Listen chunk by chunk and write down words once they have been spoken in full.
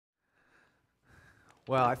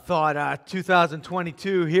Well, I thought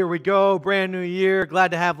 2022, here we go, brand new year.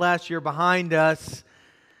 Glad to have last year behind us.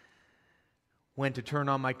 Went to turn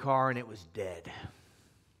on my car and it was dead.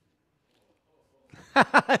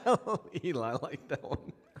 Eli, I like that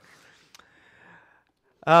one.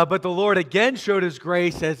 But the Lord again showed His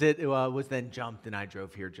grace as it was then jumped and I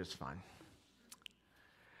drove here just fine.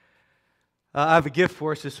 I have a gift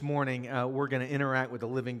for us this morning. We're going to interact with the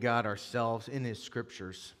living God ourselves in His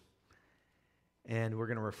scriptures. And we're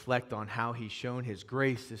going to reflect on how He's shown His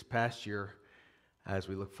grace this past year as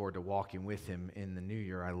we look forward to walking with Him in the new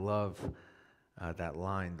year. I love that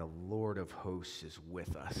line, the Lord of hosts is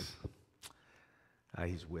with us.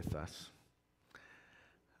 He's with us.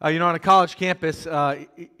 On a college campus,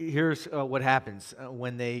 here's what happens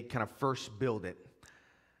when they kind of first build it.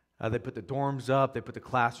 They put the dorms up, they put the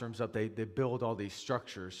classrooms up, they build all these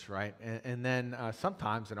structures, right? And then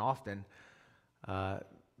sometimes and often,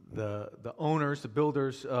 the owners, the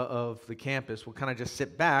builders of the campus will kind of just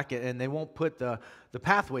sit back and they won't put the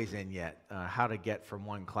pathways in yet, how to get from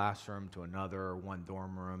one classroom to another, one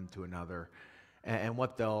dorm room to another. And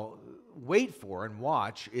what they'll wait for and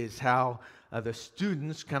watch is how the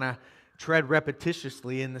students kind of tread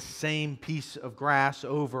repetitiously in the same piece of grass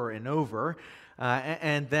over and over.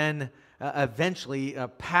 And then eventually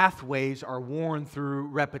pathways are worn through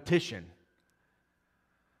repetition.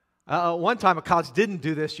 One time a college didn't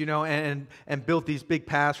do this, and built these big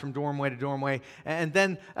paths from doorway to doorway. And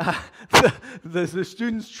then the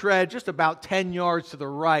students tread just about 10 yards to the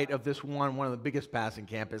right of this one of the biggest paths in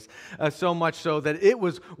campus. So much so that it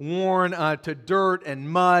was worn to dirt and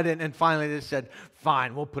mud. And finally they said,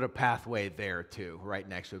 fine, we'll put a pathway there too, right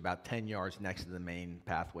next to about 10 yards next to the main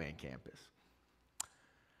pathway in campus.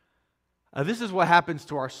 This is what happens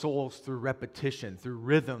to our souls through repetition, through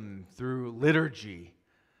rhythm, through liturgy.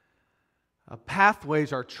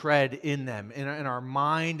 Pathways are tread in them, in our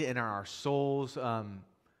mind, in our souls, in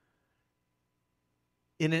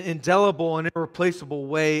an indelible and irreplaceable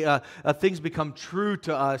way. Things become true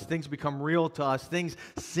to us, things become real to us, things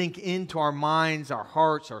sink into our minds, our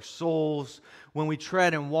hearts, our souls, when we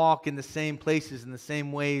tread and walk in the same places, in the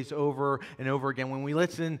same ways over and over again, when we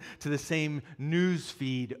listen to the same news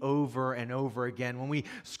feed over and over again, when we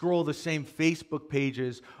scroll the same Facebook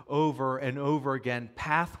pages over and over again,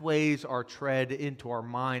 pathways are tread into our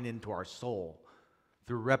mind, into our soul,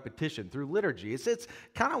 through repetition, through liturgy. It's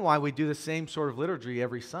kind of why we do the same sort of liturgy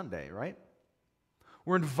every Sunday, right?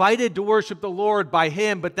 We're invited to worship the Lord by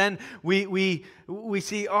Him, but then we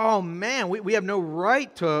see, oh man, we have no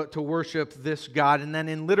right to worship this God. And then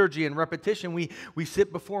in liturgy and repetition, we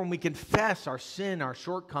sit before Him, we confess our sin, our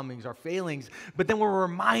shortcomings, our failings, but then we're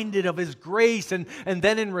reminded of His grace. And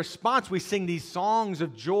then in response, we sing these songs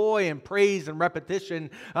of joy and praise and repetition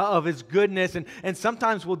of His goodness. And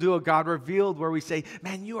sometimes we'll do a God revealed where we say,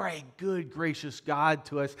 man, you are a good, gracious God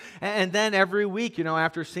to us. And then every week,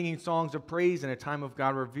 after singing songs of praise in a time of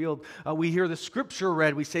God revealed, we hear the scripture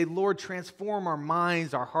read. We say, Lord, transform our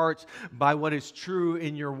minds, our hearts by what is true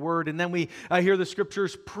in your word. And then we hear the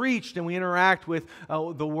scriptures preached and we interact with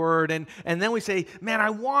the word. And then we say, man, I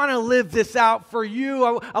want to live this out for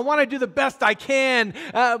you. I want to do the best I can.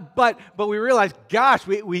 But we realize, gosh,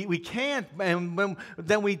 we can't. And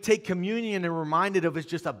then we take communion and are reminded of His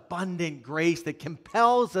just abundant grace that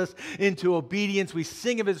compels us into obedience. We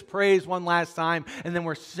sing of His praise one last time, and then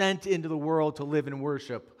we're sent into the world to live in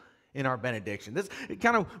worship in our benediction.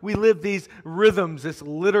 We live these rhythms, this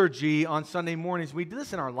liturgy on Sunday mornings. We do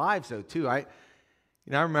this in our lives though too. I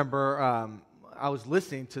remember I was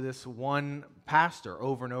listening to this one pastor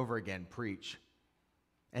over and over again preach,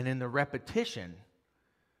 and in the repetition,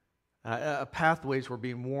 pathways were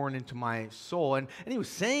being worn into my soul, and he was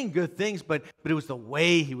saying good things, but it was the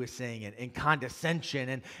way he was saying it, in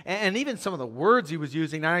condescension, and even some of the words he was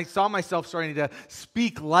using. And I saw myself starting to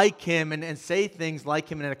speak like him and say things like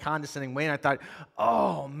him in a condescending way, and I thought,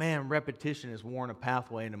 oh man, repetition has worn a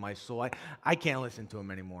pathway into my soul. I can't listen to him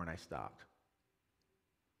anymore, and I stopped.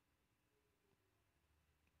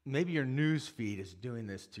 Maybe your news feed is doing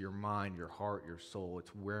this to your mind, your heart, your soul.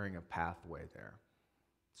 It's wearing a pathway there.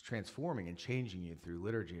 It's transforming and changing you through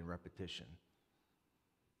liturgy and repetition.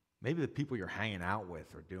 Maybe the people you're hanging out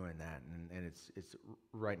with are doing that, and it's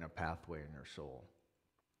writing a pathway in your soul.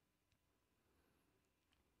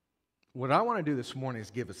 What I want to do this morning is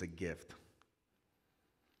give us a gift.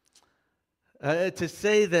 To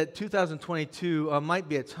say that 2022 might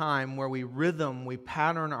be a time where we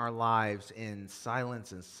pattern our lives in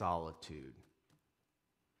silence and solitude,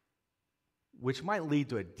 which might lead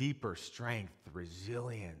to a deeper strength,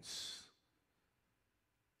 resilience,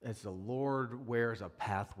 as the Lord wears a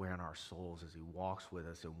pathway on our souls as He walks with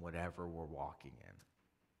us in whatever we're walking in.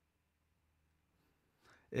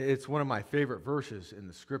 It's one of my favorite verses in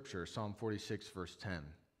the Scripture, Psalm 46, verse 10.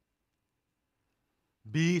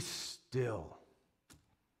 Be still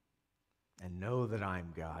and know that I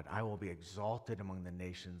am God. I will be exalted among the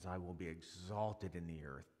nations. I will be exalted in the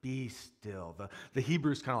earth. Be still. The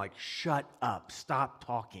Hebrew is kind of like, shut up, stop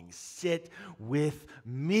talking, sit with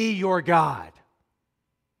me, your God.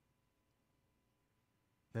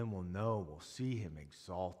 Then we'll know, we'll see him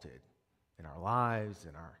exalted in our lives,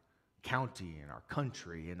 in our county, in our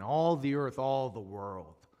country, in all the earth, all the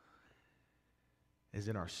world. As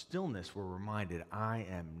in our stillness, we're reminded, I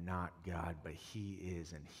am not God, but he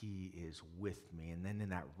is, and he is with me. And then in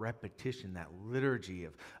that repetition, that liturgy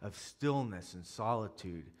of stillness and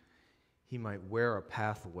solitude, he might wear a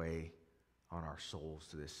pathway on our souls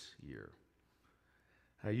this year.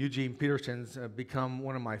 Eugene Peterson's become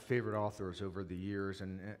one of my favorite authors over the years,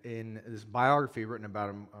 and in this biography written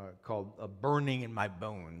about him called A Burning in My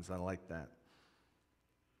Bones, I like that.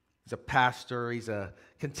 He's a pastor, he's a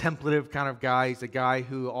contemplative kind of guy, he's a guy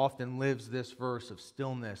who often lives this verse of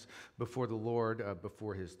stillness before the Lord,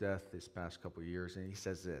 before his death this past couple of years, and he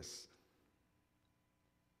says this: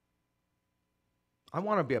 I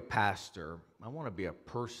want to be a pastor, I want to be a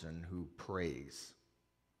person who prays.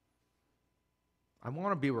 I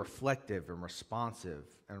want to be reflective and responsive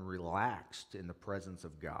and relaxed in the presence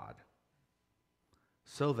of God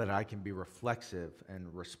so that I can be reflexive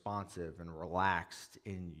and responsive and relaxed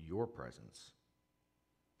in your presence.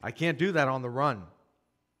 I can't do that on the run.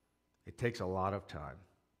 It takes a lot of time.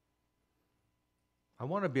 I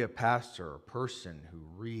want to be a pastor, a person who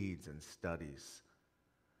reads and studies.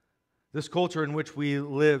 This culture in which we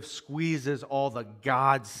live squeezes all the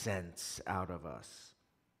God sense out of us.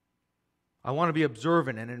 I want to be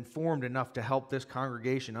observant and informed enough to help this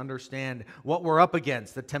congregation understand what we're up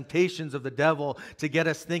against, the temptations of the devil to get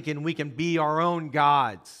us thinking we can be our own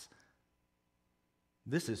gods.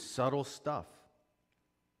 This is subtle stuff.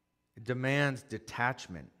 It demands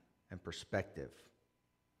detachment and perspective.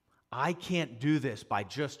 I can't do this by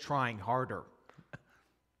just trying harder.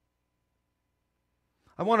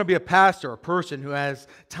 I want to be a pastor, a person who has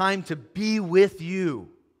time to be with you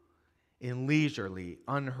in leisurely,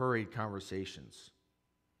 unhurried conversations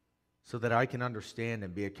so that I can understand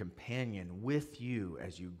and be a companion with you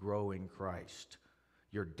as you grow in Christ,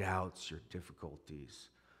 your doubts, your difficulties,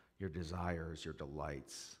 your desires, your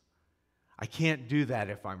delights. I can't do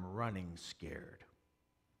that if I'm running scared.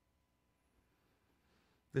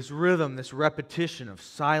 This rhythm, this repetition of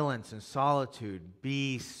silence and solitude,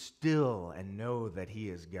 be still and know that he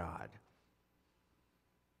is God.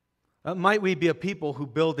 Might we be a people who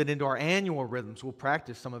build it into our annual rhythms? We'll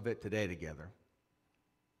practice some of it today together.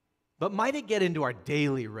 But might it get into our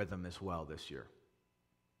daily rhythm as well this year?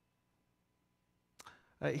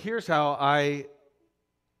 Here's how I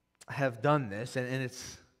have done this, and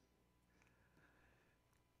it's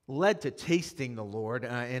led to tasting the Lord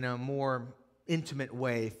in a more intimate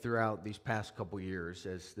way throughout these past couple years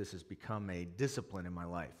as this has become a discipline in my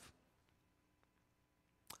life.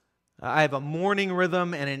 I have a morning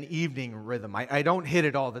rhythm and an evening rhythm. I don't hit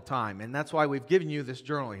it all the time, and that's why we've given you this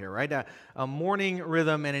journal here, right? A morning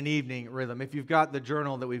rhythm and an evening rhythm. If you've got the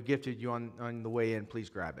journal that we've gifted you on the way in, please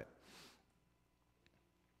grab it.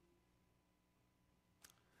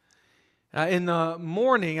 In the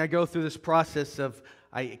morning, I go through this process of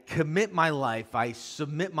I commit my life, I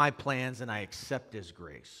submit my plans, and I accept His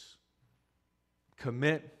grace.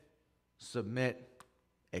 Commit, submit,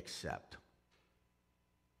 accept.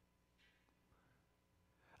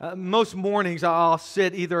 Most mornings I'll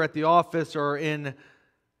sit either at the office or in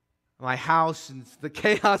my house, and the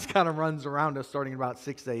chaos kind of runs around us starting about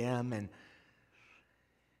 6 a.m. And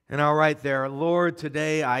I'll write there, Lord,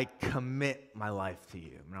 today I commit my life to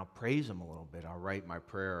you. And I'll praise Him a little bit. I'll write my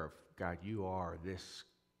prayer of, God, you are this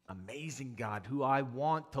amazing God who I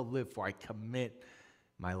want to live for. I commit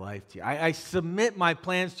my life to you. I submit my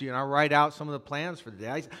plans to you, and I write out some of the plans for the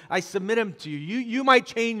day. I submit them to you. You might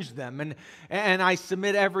change them, and I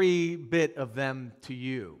submit every bit of them to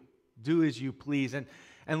you. Do as you please.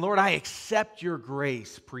 And Lord, I accept your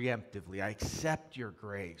grace preemptively. I accept your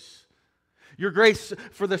grace. Your grace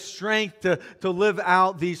for the strength to live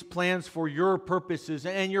out these plans for your purposes.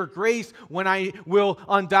 And your grace when I will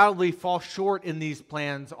undoubtedly fall short in these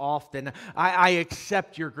plans often. I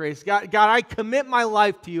accept your grace. God, I commit my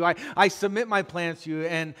life to you. I submit my plans to you.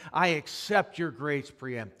 And I accept your grace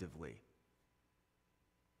preemptively.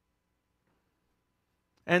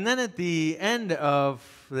 And then at the end of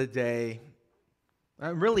the day,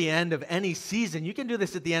 really end of any season. You can do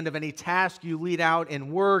this at the end of any task you lead out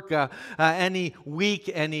in work, any week,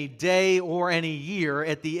 any day, or any year.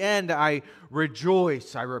 At the end, I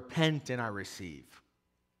rejoice, I repent, and I receive.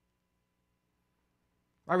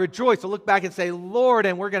 I rejoice. I look back and say, Lord,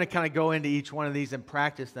 and we're going to kind of go into each one of these and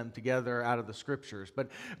practice them together out of the Scriptures. But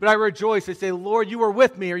I rejoice. I say, Lord, you were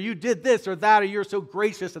with me, or you did this or that, or you're so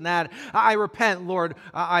gracious in that. I repent, Lord,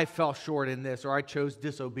 I fell short in this, or I chose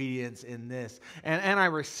disobedience in this. And I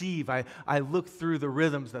receive. I look through the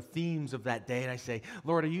rhythms, the themes of that day, and I say,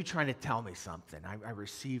 Lord, are you trying to tell me something? I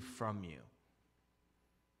receive from you.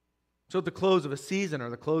 So at the close of a season, or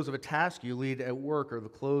the close of a task you lead at work, or the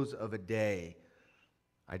close of a day,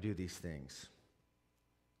 I do these things.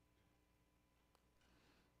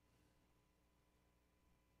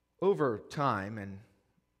 Over time, and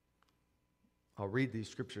I'll read these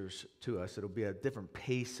scriptures to us, it'll be a different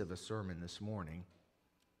pace of a sermon this morning.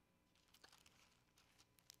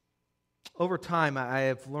 Over time, I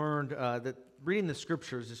have learned that reading the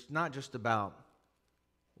scriptures is not just about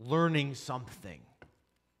learning something,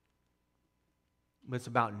 but it's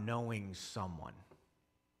about knowing someone.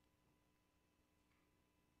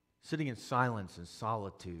 Sitting in silence and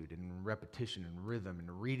solitude and repetition and rhythm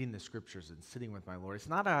and reading the scriptures and sitting with my Lord.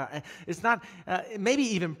 It's not maybe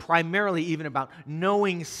even primarily even about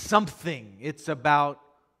knowing something. It's about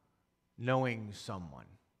knowing someone.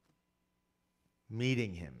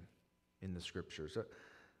 Meeting him in the scriptures.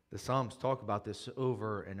 The Psalms talk about this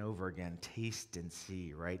over and over again. Taste and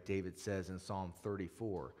see, right? David says in Psalm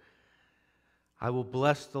 34, I will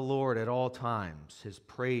bless the Lord at all times. His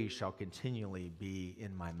praise shall continually be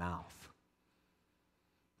in my mouth.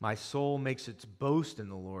 My soul makes its boast in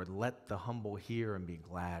the Lord. Let the humble hear and be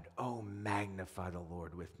glad. Oh, magnify the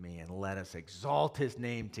Lord with me, and let us exalt his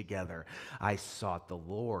name together. I sought the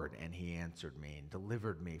Lord, and he answered me and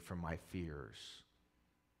delivered me from my fears.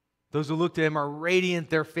 Those who look to him are radiant.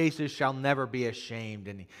 Their faces shall never be ashamed.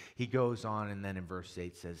 And he goes on, and then in verse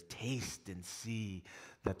 8 says, taste and see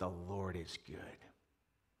that the Lord is good.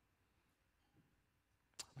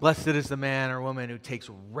 Blessed is the man or woman who takes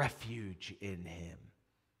refuge in him.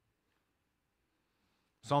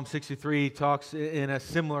 Psalm 63 talks in a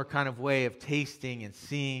similar kind of way of tasting and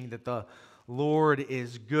seeing that the Lord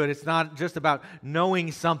is good. It's not just about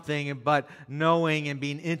knowing something, but knowing and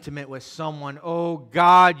being intimate with someone. Oh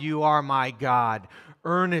God, you are my God.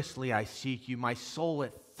 Earnestly I seek you. My soul,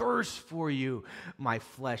 it thirsts for you. My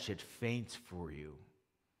flesh, it faints for you.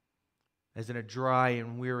 As in a dry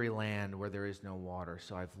and weary land where there is no water.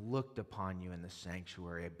 So I've looked upon you in the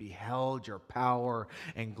sanctuary. I beheld your power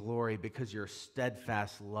and glory, because your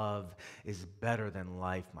steadfast love is better than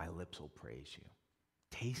life. My lips will praise you.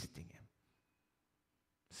 Tasting him,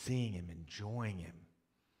 seeing him, enjoying him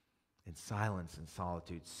in silence and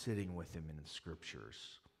solitude, sitting with him in the scriptures.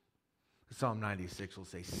 Psalm 96 will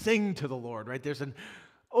say, sing to the Lord, right? There's an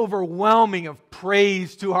overwhelming of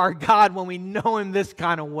praise to our God when we know him this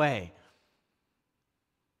kind of way.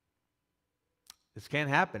 This can't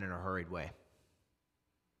happen in a hurried way.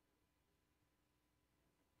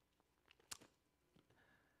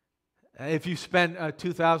 If you spend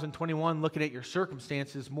 2021 looking at your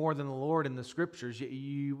circumstances more than the Lord in the scriptures,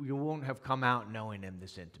 you won't have come out knowing him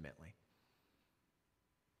this intimately.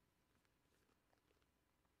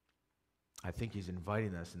 I think he's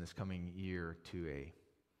inviting us in this coming year to a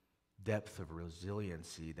depth of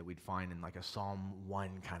resiliency that we'd find in like a Psalm 1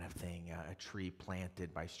 kind of thing, a tree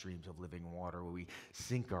planted by streams of living water, where we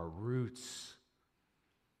sink our roots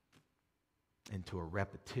into a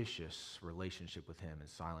repetitious relationship with him in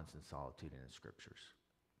silence and solitude in the scriptures.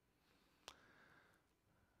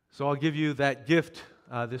 So I'll give you that gift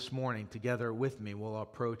this morning. Together with me, we'll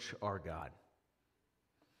approach our God.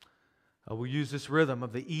 We'll use this rhythm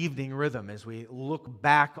of the evening rhythm as we look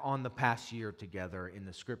back on the past year together in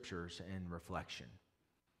the scriptures in reflection.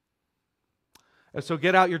 So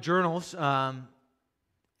get out your journals, and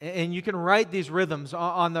you can write these rhythms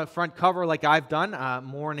on the front cover like I've done,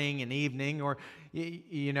 morning and evening, or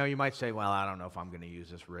you might say, well, I don't know if I'm going to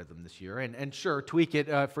use this rhythm this year, and sure, tweak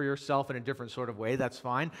it for yourself in a different sort of way, that's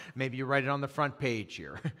fine. Maybe you write it on the front page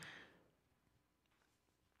here.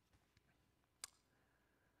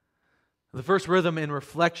 The first rhythm in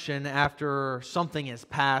reflection after something has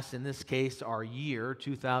passed, in this case our year,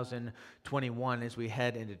 2021, as we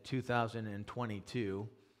head into 2022,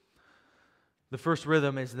 the first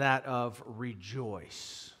rhythm is that of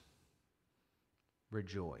rejoice.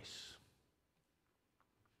 Rejoice.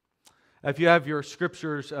 If you have your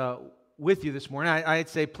scriptures with you this morning, I'd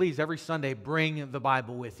say please every Sunday bring the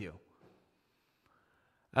Bible with you.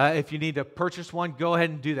 If you need to purchase one, go ahead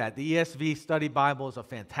and do that. The ESV Study Bible is a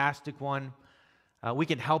fantastic one. We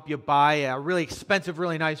can help you buy a really expensive,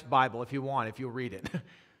 really nice Bible if you want, if you'll read it.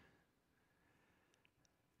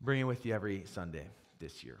 Bring it with you every Sunday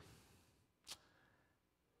this year.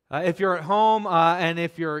 If you're at home and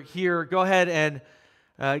if you're here, go ahead and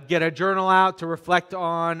Get a journal out to reflect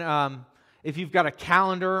on. If you've got a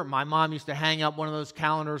calendar, my mom used to hang up one of those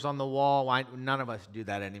calendars on the wall. None of us do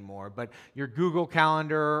that anymore. But your Google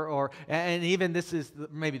Calendar, and even this is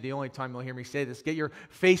maybe the only time you'll hear me say this, get your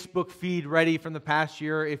Facebook feed ready from the past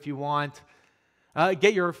year if you want.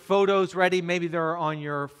 Get your photos ready. Maybe they're on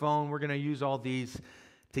your phone. We're going to use all these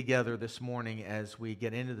together this morning as we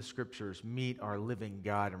get into the Scriptures, meet our living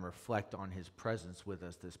God, and reflect on His presence with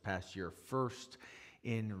us this past year. First,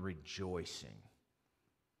 in rejoicing.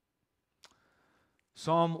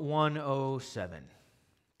 Psalm 107.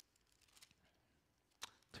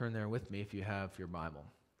 Turn there with me if you have your Bible.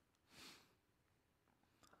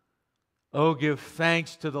 Oh, give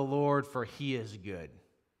thanks to the Lord, for He is good.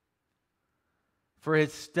 For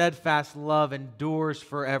His steadfast love endures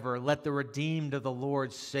forever. Let the redeemed of the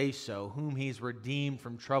Lord say so, whom He's redeemed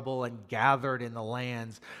from trouble and gathered in the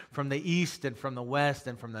lands, from the east and from the west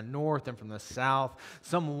and from the north and from the south.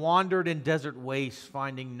 Some wandered in desert wastes,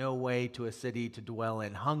 finding no way to a city to dwell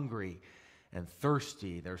in. Hungry and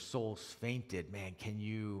thirsty, their souls fainted. Man, can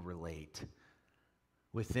you relate?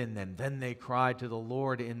 Within them. Then they cried to the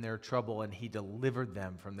Lord in their trouble, and He delivered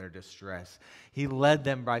them from their distress. He led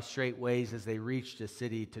them by straight ways as they reached a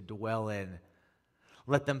city to dwell in.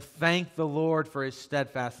 Let them thank the Lord for His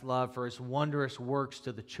steadfast love, for His wondrous works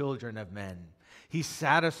to the children of men. He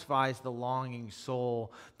satisfies the longing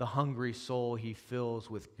soul, the hungry soul He fills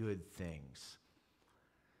with good things.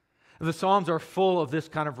 The Psalms are full of this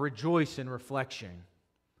kind of rejoice and reflection.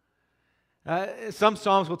 Some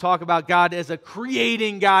Psalms will talk about God as a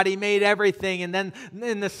creating God. He made everything. And then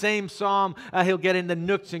in the same Psalm, he'll get into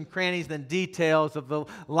nooks and crannies and details of the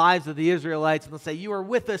lives of the Israelites. And they'll say, you were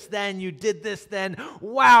with us then. You did this then.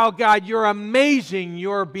 Wow, God, you're amazing.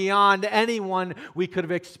 You're beyond anyone we could have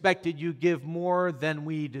expected. You give more than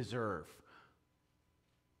we deserve.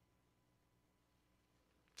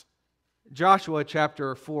 Joshua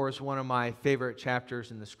chapter 4 is one of my favorite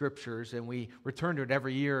chapters in the Scriptures, and we return to it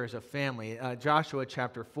every year as a family. Joshua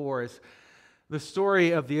chapter 4 is the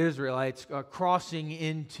story of the Israelites crossing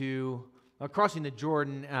the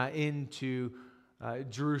Jordan into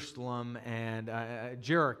Jerusalem and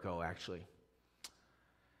Jericho, actually.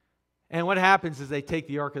 And what happens is they take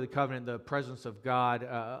the Ark of the Covenant, the presence of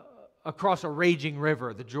God, across a raging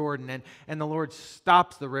river, the Jordan, and the Lord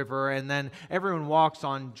stops the river, and then everyone walks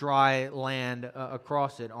on dry land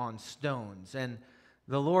across it on stones. And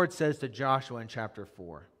the Lord says to Joshua in chapter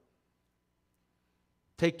 4,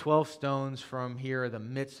 take 12 stones from here, the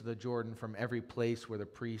midst of the Jordan, from every place where the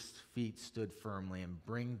priest's feet stood firmly, and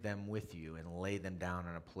bring them with you and lay them down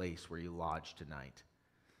in a place where you lodge tonight.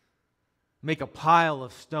 Make a pile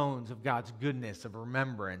of stones of God's goodness, of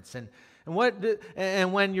remembrance. And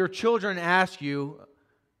when your children ask you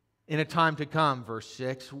in a time to come, verse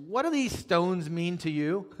 6, what do these stones mean to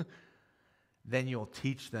you? Then you'll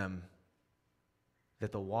teach them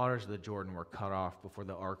that the waters of the Jordan were cut off before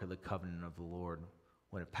the Ark of the Covenant of the Lord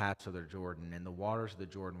when it passed through the Jordan, and the waters of the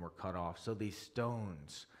Jordan were cut off. So these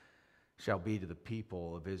stones shall be to the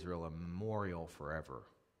people of Israel a memorial forever.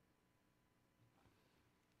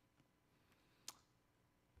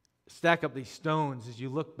 Stack up these stones as you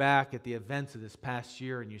look back at the events of this past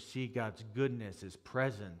year and you see God's goodness, His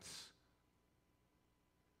presence,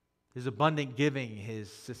 His abundant giving, His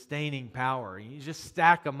sustaining power. You just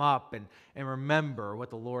stack them up and remember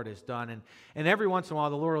what the Lord has done. And every once in a while,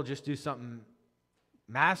 the Lord will just do something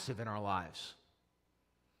massive in our lives.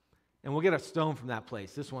 And we'll get a stone from that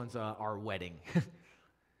place. This one's our wedding.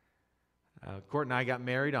 Court and I got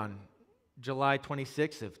married on July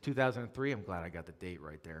 26th of 2003. I'm glad I got the date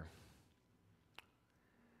right there.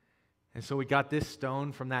 And so we got this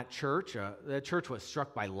stone from that church. The church was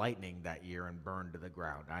struck by lightning that year and burned to the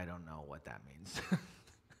ground. I don't know what that means.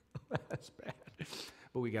 That's bad.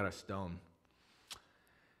 But we got a stone.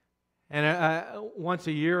 And once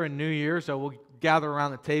a year in New Year, so we'll gather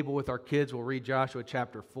around the table with our kids. We'll read Joshua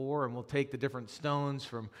chapter 4, and we'll take the different stones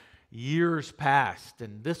from years past.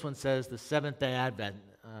 And this one says the Seventh-day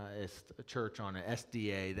Adventist church on it,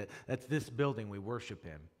 SDA. That's this building we worship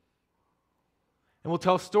in. And we'll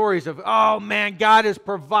tell stories of, oh man, God has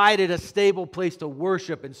provided a stable place to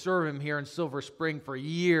worship and serve Him here in Silver Spring for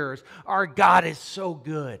years. Our God is so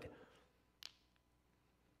good.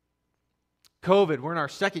 COVID, we're in our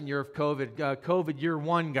second year of COVID. COVID year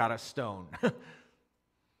 1 got a stone.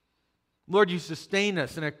 Lord, you sustained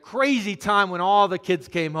us in a crazy time when all the kids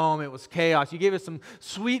came home. It was chaos. You gave us some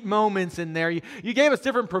sweet moments in there. You gave us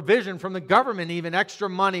different provision from the government, even extra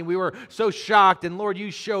money. We were so shocked. And Lord,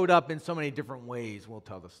 you showed up in so many different ways. We'll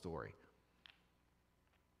tell the story.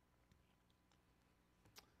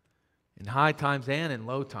 In high times and in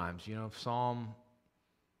low times, Psalm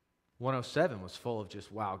 107 was full of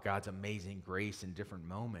just, wow, God's amazing grace in different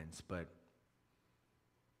moments, but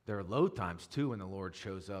there are low times too when the Lord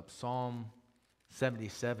shows up. Psalm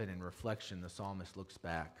 77, in reflection, the psalmist looks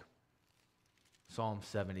back. Psalm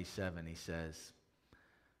 77, he says,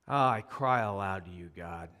 I cry aloud to you,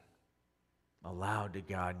 God. Aloud to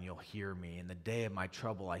God, and you'll hear me. In the day of my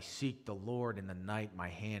trouble, I seek the Lord. In the night, my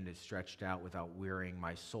hand is stretched out without wearying.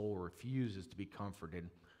 My soul refuses to be comforted.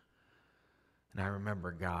 And I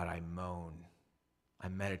remember, God, I moan. I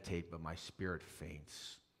meditate, but my spirit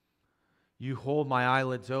faints. You hold my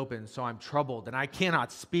eyelids open, so I'm troubled, and I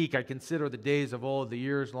cannot speak. I consider the days of old, the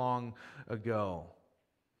years long ago.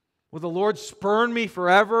 Will the Lord spurn me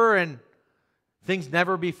forever and things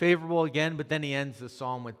never be favorable again? But then he ends the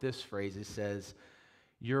psalm with this phrase. He says,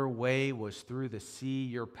 your way was through the sea,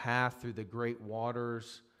 your path through the great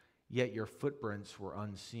waters, yet your footprints were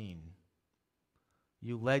unseen.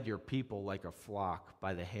 You led your people like a flock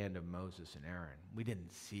by the hand of Moses and Aaron. We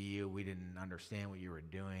didn't see you. We didn't understand what you were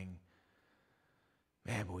doing.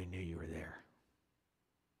 Man, but we knew you were there.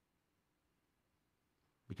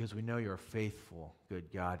 Because we know you're faithful,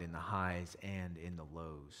 good God, in the highs and in the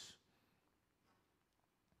lows.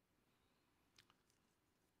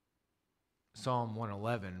 Psalm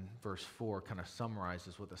 111, verse 4, kind of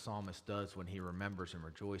summarizes what the psalmist does when he remembers and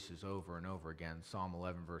rejoices over and over again. Psalm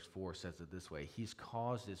 11, verse 4 says it this way: He's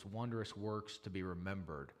caused his wondrous works to be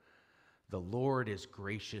remembered. The Lord is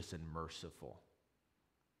gracious and merciful.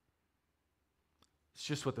 It's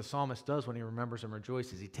just what the psalmist does when he remembers and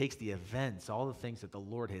rejoices. He takes the events, all the things that the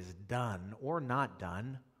Lord has done or not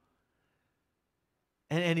done,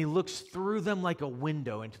 and he looks through them like a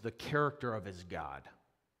window into the character of his God.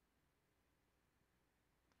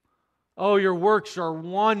 Oh, your works are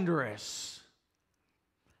wondrous,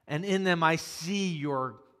 and in them I see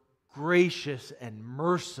your gracious and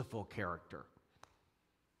merciful character.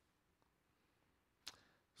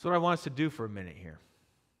 That's what I want us to do for a minute here.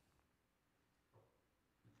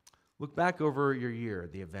 Look back over your year,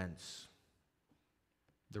 the events,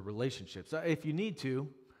 the relationships. If you need to,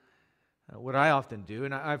 what I often do,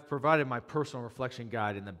 and I've provided my personal reflection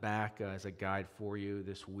guide in the back as a guide for you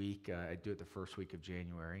this week. I do it the first week of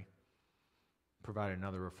January. Provide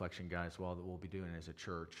another reflection guide as well that we'll be doing as a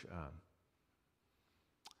church.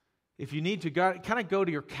 If you need to, kind of go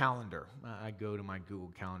to your calendar. I go to my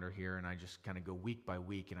Google Calendar here, and I just kind of go week by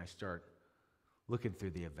week, and I start looking through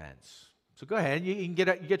the events. So go ahead. You can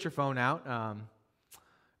get your phone out. Or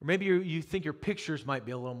maybe you think your pictures might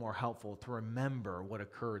be a little more helpful to remember what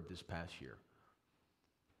occurred this past year.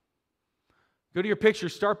 Go to your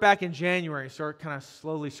pictures. Start back in January. Start kind of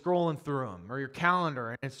slowly scrolling through them. Or your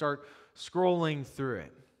calendar, and start scrolling through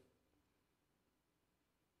it.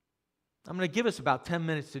 I'm going to give us about 10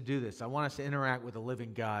 minutes to do this. I want us to interact with the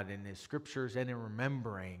living God in His scriptures and in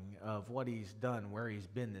remembering of what He's done, where He's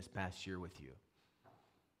been this past year with you.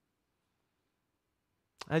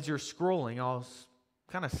 As you're scrolling, I'll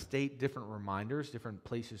kind of state different reminders, different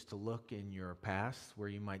places to look in your past where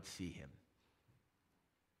you might see Him.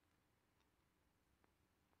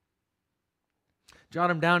 Jot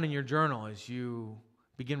them down in your journal as you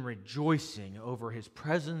begin rejoicing over His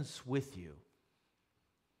presence with you.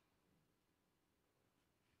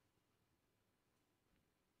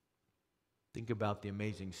 Think about the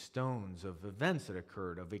amazing stones of events that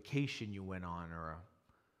occurred, a vacation you went on, or a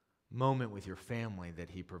moment with your family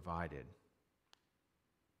that He provided.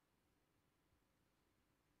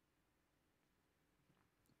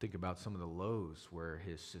 Think about some of the lows where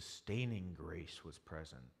His sustaining grace was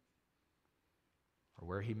present, or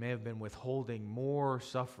where He may have been withholding more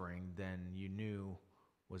suffering than you knew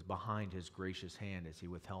was behind His gracious hand as He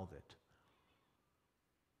withheld it.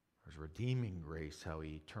 There's redeeming grace, how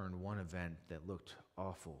He turned one event that looked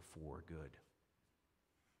awful for good.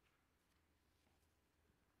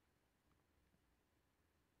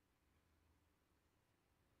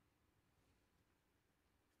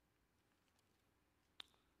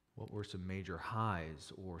 What were some major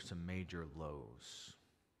highs or some major lows?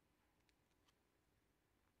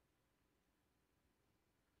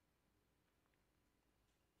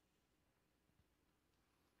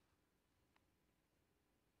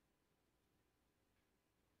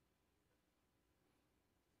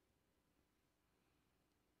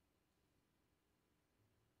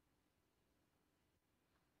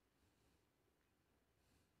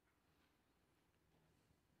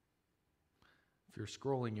 If you're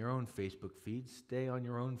scrolling your own Facebook feed, stay on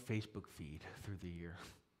your own Facebook feed through the year.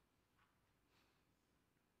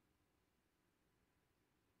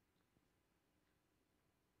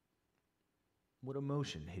 What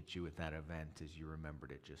emotion hit you at that event as you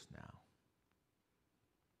remembered it just now?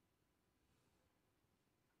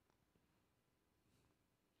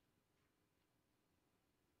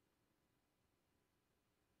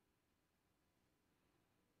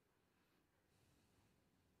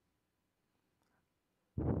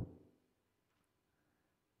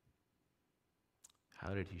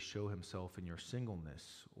 How did he show himself in your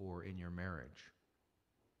singleness or in your marriage?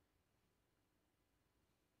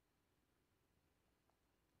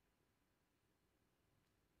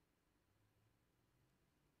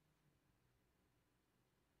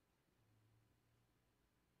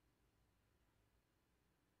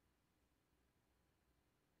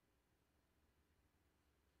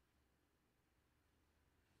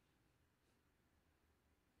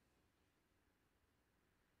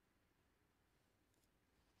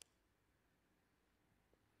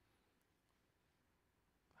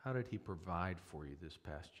 How did he provide for you this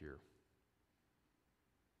past year?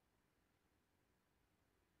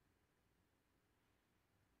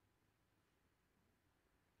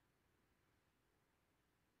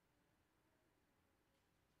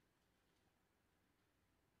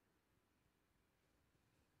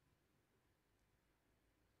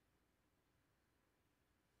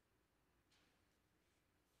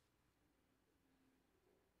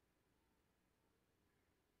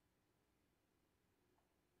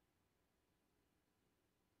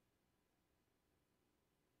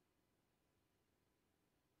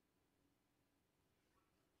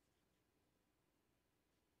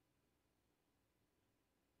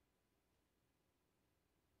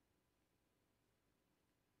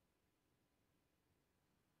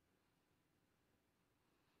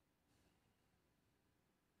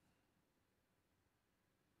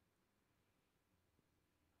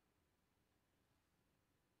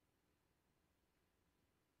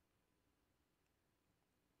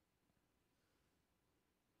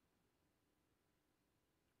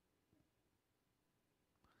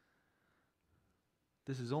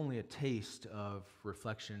 This is only a taste of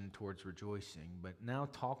reflection towards rejoicing, but now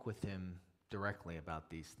talk with him directly about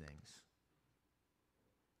these things.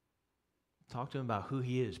 Talk to him about who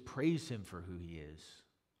he is. Praise him for who he is.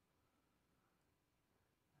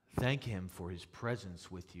 Thank him for his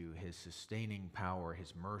presence with you, his sustaining power,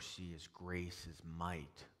 his mercy, his grace, his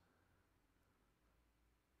might.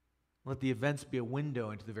 Let the events be a window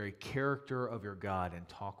into the very character of your God, and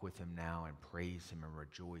talk with him now and praise him and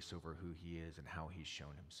rejoice over who he is and how he's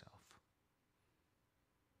shown himself.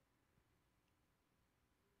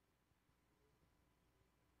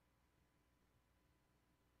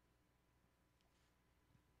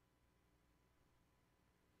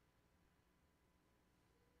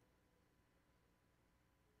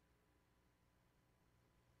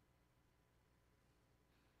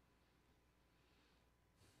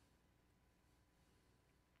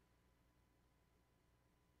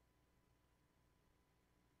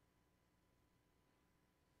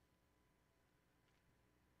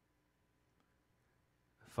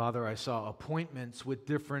 Father, I saw appointments with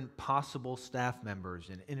different possible staff members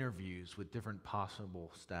and interviews with different possible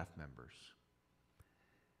staff members.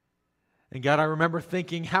 And God, I remember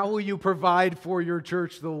thinking, how will you provide for your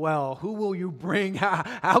church the well? Who will you bring?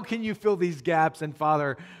 How can you fill these gaps? And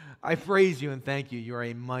Father, I praise you and thank you. You're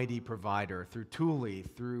a mighty provider through Thule,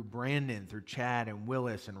 through Brandon, through Chad and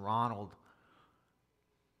Willis and Ronald.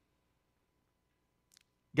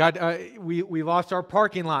 God, we lost our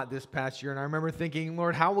parking lot this past year, and I remember thinking,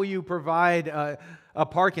 Lord, how will you provide a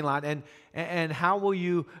parking lot, and how will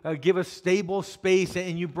you give us stable space?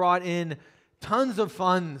 And you brought in tons of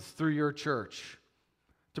funds through your church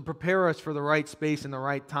to prepare us for the right space and the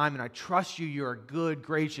right time, and I trust you. You're a good,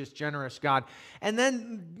 gracious, generous God. And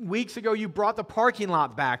then weeks ago, you brought the parking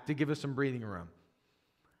lot back to give us some breathing room.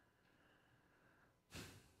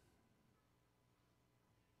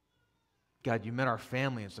 God, you met our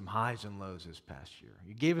family in some highs and lows this past year.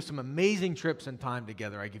 You gave us some amazing trips and time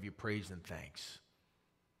together. I give you praise and thanks.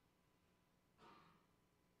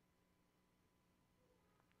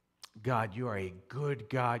 God, you are a good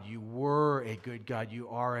God. You were a good God. You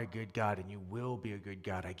are a good God, and you will be a good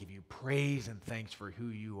God. I give you praise and thanks for who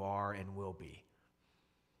you are and will be.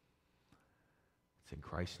 It's in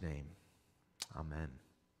Christ's name. Amen.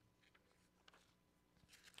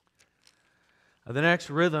 The next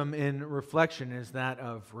rhythm in reflection is that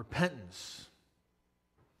of repentance.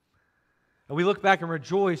 And we look back and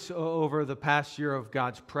rejoice over the past year of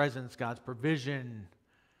God's presence, God's provision,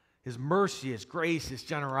 His mercy, His grace, His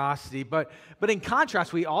generosity. But in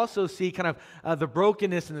contrast, we also see kind of the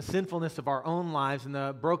brokenness and the sinfulness of our own lives and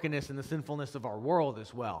the brokenness and the sinfulness of our world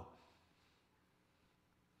as well.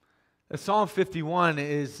 Psalm 51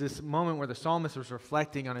 is this moment where the psalmist was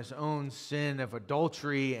reflecting on his own sin of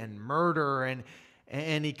adultery and murder,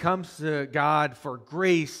 and he comes to God for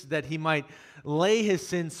grace that he might lay his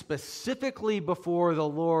sin specifically before the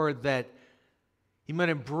Lord, that he might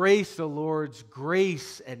embrace the Lord's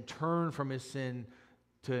grace and turn from his sin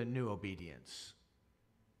to new obedience.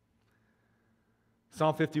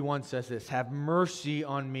 Psalm 51 says this, "Have mercy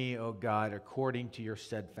on me, O God, according to your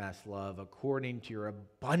steadfast love, according to your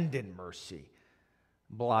abundant mercy.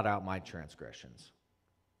 Blot out my transgressions.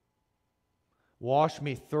 Wash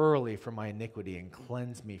me thoroughly from my iniquity and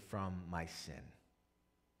cleanse me from my sin."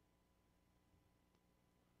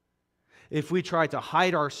 If we try to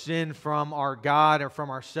hide our sin from our God or from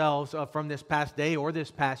ourselves, from this past day or this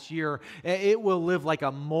past year, it will live like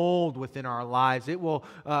a mold within our lives. It will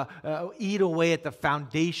eat away at the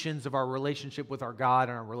foundations of our relationship with our God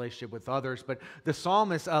and our relationship with others. But the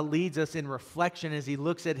psalmist leads us in reflection as he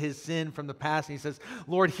looks at his sin from the past. And he says,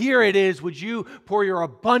 "Lord, here it is. Would you pour your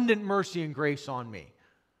abundant mercy and grace on me?"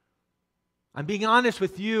 I'm being honest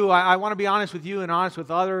with you. I want to be honest with you and honest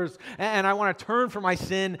with others. And I want to turn from my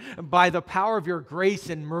sin by the power of your grace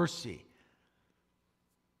and mercy.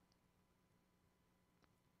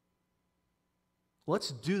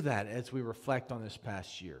 Let's do that as we reflect on this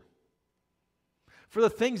past year. For the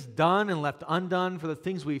things done and left undone, for the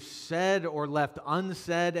things we've said or left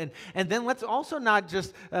unsaid. And then let's also not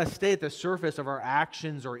just stay at the surface of our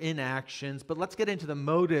actions or inactions, but let's get into the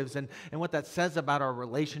motives and what that says about our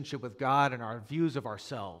relationship with God and our views of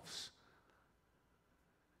ourselves.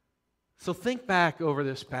 So think back over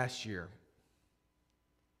this past year.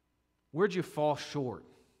 Where'd you fall short?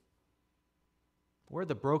 Where'd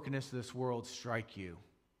the brokenness of this world strike you?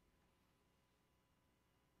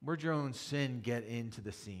 Where'd your own sin get into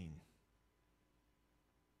the scene?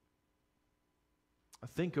 I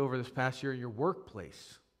think over this past year, your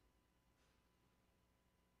workplace,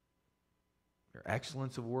 your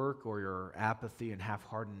excellence of work or your apathy and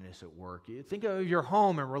half-heartedness at work. You think of your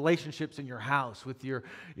home and relationships in your house with your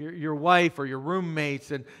wife or your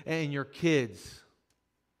roommates and your kids.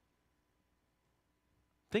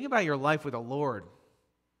 Think about your life with the Lord.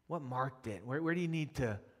 What marked it? Where do you need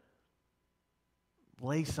to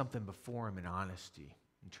lay something before Him in honesty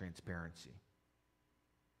and transparency?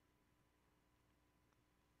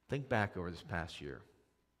 Think back over this past year.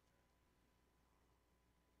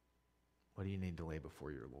 What do you need to lay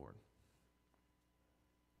before your Lord?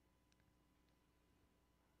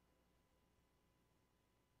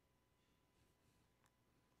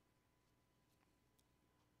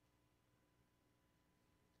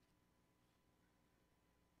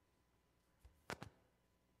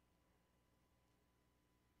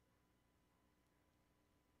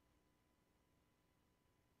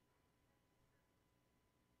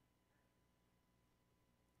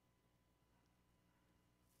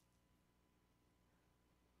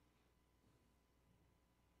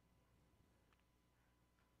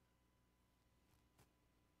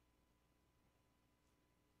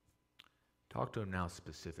 Talk to Him now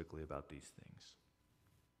specifically about these things.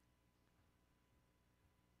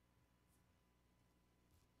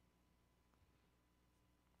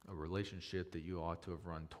 A relationship that you ought to have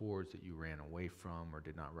run towards, that you ran away from or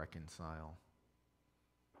did not reconcile.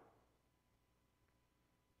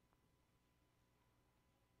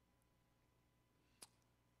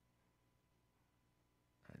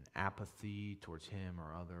 An apathy towards Him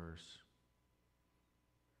or others.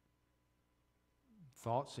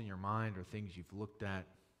 Thoughts in your mind or things you've looked at.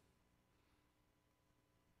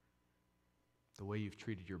 The way you've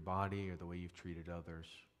treated your body or the way you've treated others.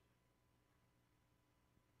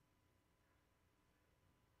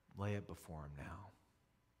 Lay it before Him now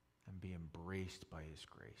and be embraced by His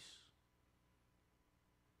grace.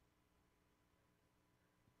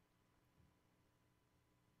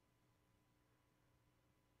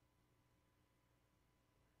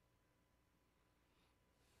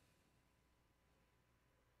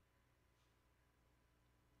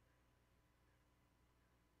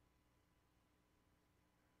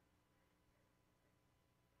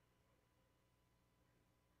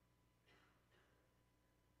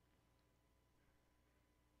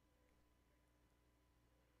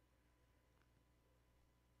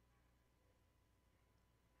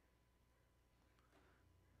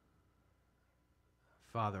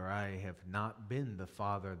 Father, I have not been the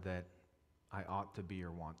father that I ought to be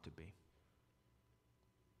or want to be.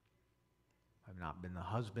 I've not been the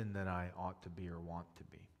husband that I ought to be or want to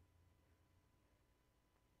be.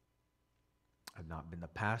 I've not been the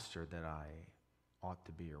pastor that I ought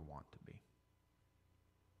to be or want to be.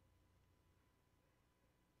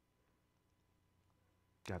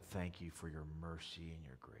 God, thank you for your mercy and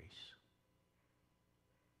your grace.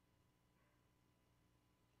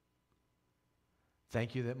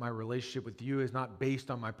 Thank you that my relationship with you is not based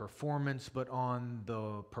on my performance, but on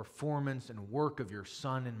the performance and work of your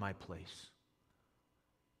Son in my place.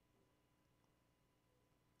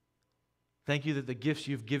 Thank you that the gifts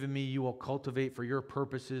you've given me, you will cultivate for your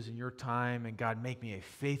purposes and your time. And God, make me a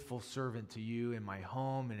faithful servant to you in my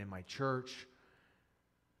home and in my church.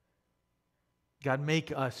 God,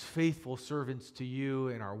 make us faithful servants to you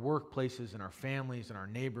in our workplaces, in our families, in our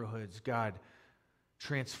neighborhoods. God,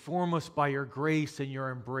 transform us by your grace and your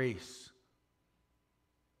embrace.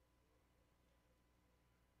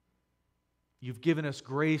 You've given us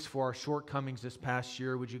grace for our shortcomings this past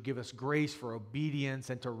year. Would you give us grace for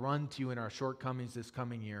obedience and to run to you in our shortcomings this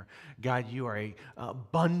coming year? God, you are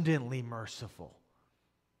abundantly merciful.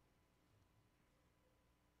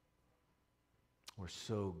 We're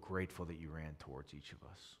so grateful that you ran towards each of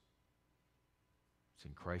us. It's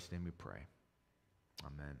in Christ's name we pray.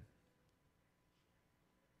 Amen.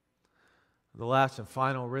 The last and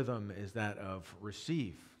final rhythm is that of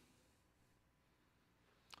receive.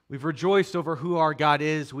 We've rejoiced over who our God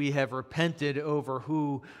is. We have repented over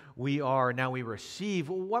who we are. Now we receive.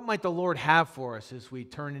 What might the Lord have for us as we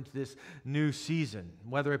turn into this new season,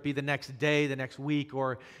 whether it be the next day, the next week,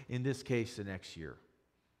 or in this case, the next year?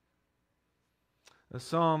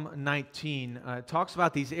 Psalm 19 talks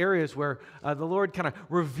about these areas where the Lord kind of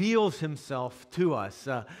reveals himself to us.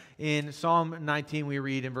 In Psalm 19, we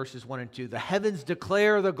read in verses 1 and 2, "The heavens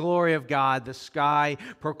declare the glory of God. The sky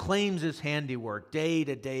proclaims his handiwork. Day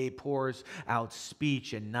to day pours out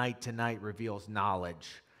speech, and night to night reveals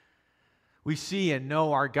knowledge." We see and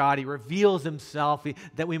know our God. He reveals himself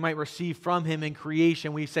that we might receive from him in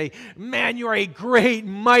creation. We say, "Man, you are a great,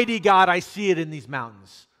 mighty God. I see it in these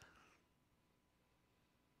mountains."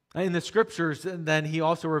 In the scriptures, then he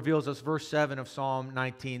also reveals us, verse 7 of Psalm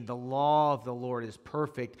 19, "The law of the Lord is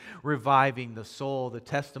perfect, reviving the soul. The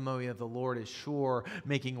testimony of the Lord is sure,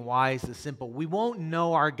 making wise the simple." We won't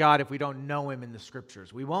know our God if we don't know him in the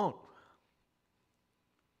scriptures. We won't.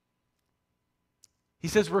 He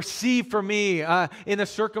says, "Receive from me in the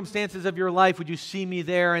circumstances of your life. Would you see me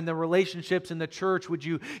there? In the relationships in the church, would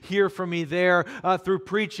you hear from me there? Through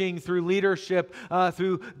preaching, through leadership,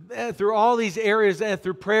 through all these areas,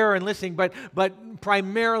 through prayer and listening. But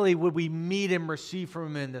primarily, would we meet and receive from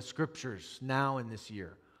him in the scriptures now in this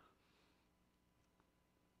year?"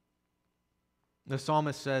 The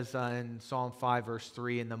psalmist says in Psalm 5, verse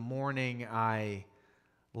 3, "In the morning I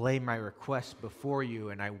lay my requests before you,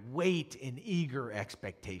 and I wait in eager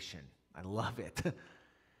expectation." I love it. He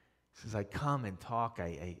says, I come and talk.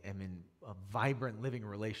 I am in a vibrant living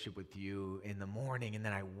relationship with you in the morning, and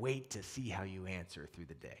then I wait to see how you answer through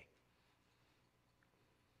the day.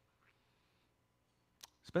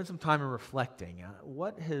 Spend some time in reflecting.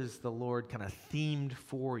 What has the Lord kind of themed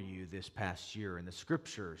for you this past year in the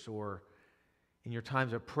scriptures, or in your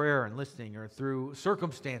times of prayer and listening, or through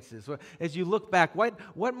circumstances? As you look back, what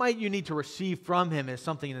might you need to receive from him as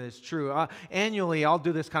something that is true? Annually, I'll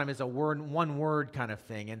do this kind of as a one word kind of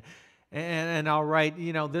thing. And I'll write,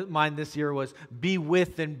 mine this year was "be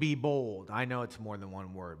with and be bold." I know it's more than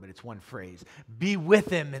one word, but it's one phrase. Be with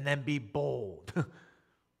him and then be bold.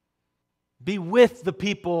 Be with the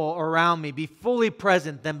people around me. Be fully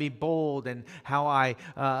present, then be bold in how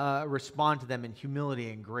I respond to them in humility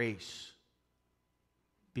and grace.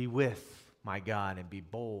 Be with my God and be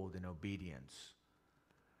bold in obedience.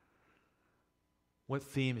 What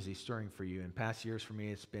theme is he stirring for you? In past years for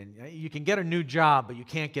me, it's been, you can get a new job, but you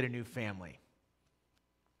can't get a new family.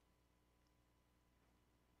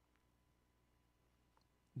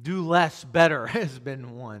 Do less, better has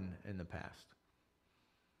been one in the past.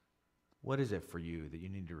 What is it for you that you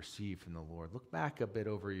need to receive from the Lord? Look back a bit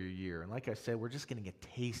over your year. And like I said, we're just getting a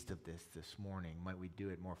taste of this morning. Might we do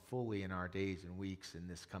it more fully in our days and weeks in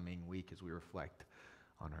this coming week as we reflect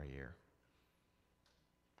on our year?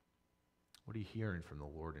 What are you hearing from the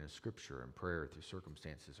Lord in His Scripture and prayer through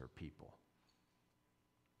circumstances or people?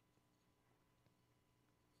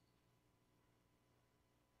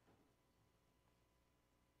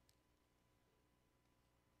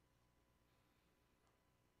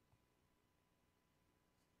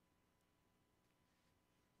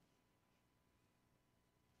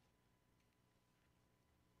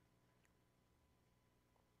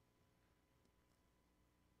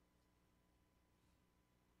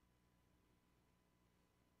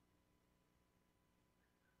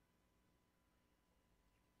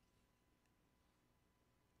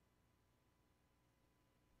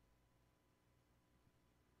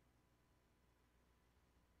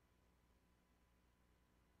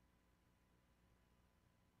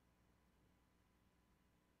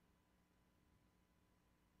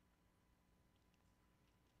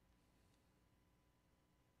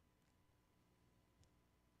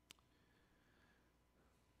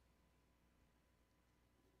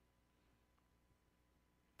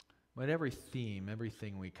 But every theme,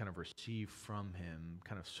 everything we kind of receive from him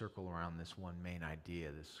kind of circle around this one main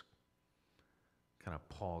idea, this kind of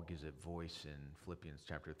Paul gives it voice in Philippians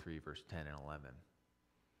chapter 3, verse 10 and 11.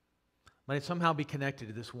 Let it somehow be connected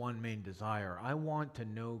to this one main desire. I want to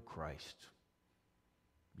know Christ.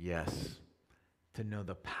 Yes, to know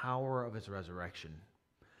the power of his resurrection.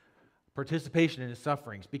 Participation in his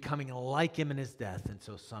sufferings, becoming like him in his death, and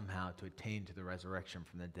so somehow to attain to the resurrection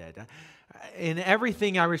from the dead. In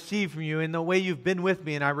everything I receive from you, in the way you've been with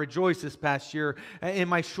me, and I rejoice this past year, in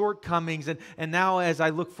my shortcomings, and now as I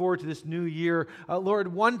look forward to this new year, Lord,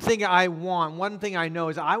 one thing I want, one thing I know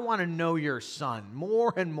is I want to know your Son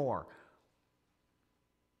more and more.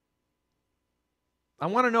 I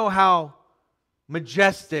want to know how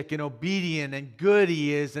majestic and obedient and good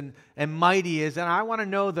he is and mighty he is. And I want to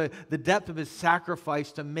know the depth of his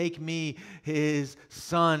sacrifice to make me his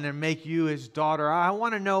son and make you his daughter. I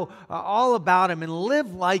want to know all about him and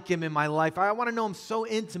live like him in my life. I want to know him so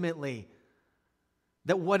intimately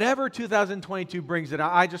that whatever 2022 brings it,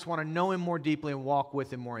 I just want to know him more deeply and walk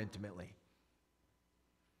with him more intimately.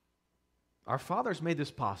 Our Father's made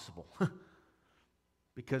this possible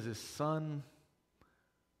because his Son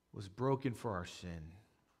was broken for our sin.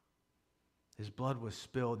 His blood was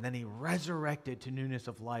spilled, and then he resurrected to newness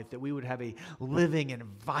of life, that we would have a living and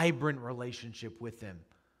vibrant relationship with him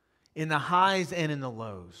in the highs and in the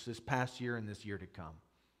lows this past year and this year to come.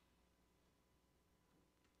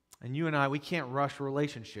 And you and I, we can't rush a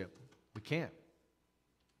relationship. We can't.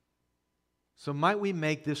 So might we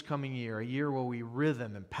make this coming year a year where we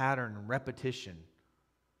rhythm and pattern and repetition,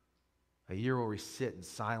 a year where we sit in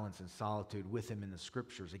silence and solitude with him in the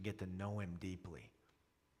Scriptures and get to know him deeply.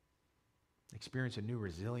 Experience a new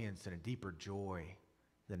resilience and a deeper joy,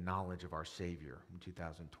 the knowledge of our Savior in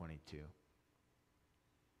 2022.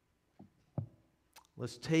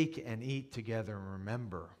 Let's take and eat together and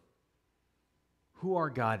remember who our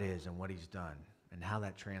God is and what he's done and how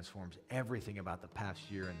that transforms everything about the past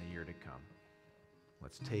year and the year to come.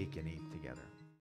 Let's take and eat together.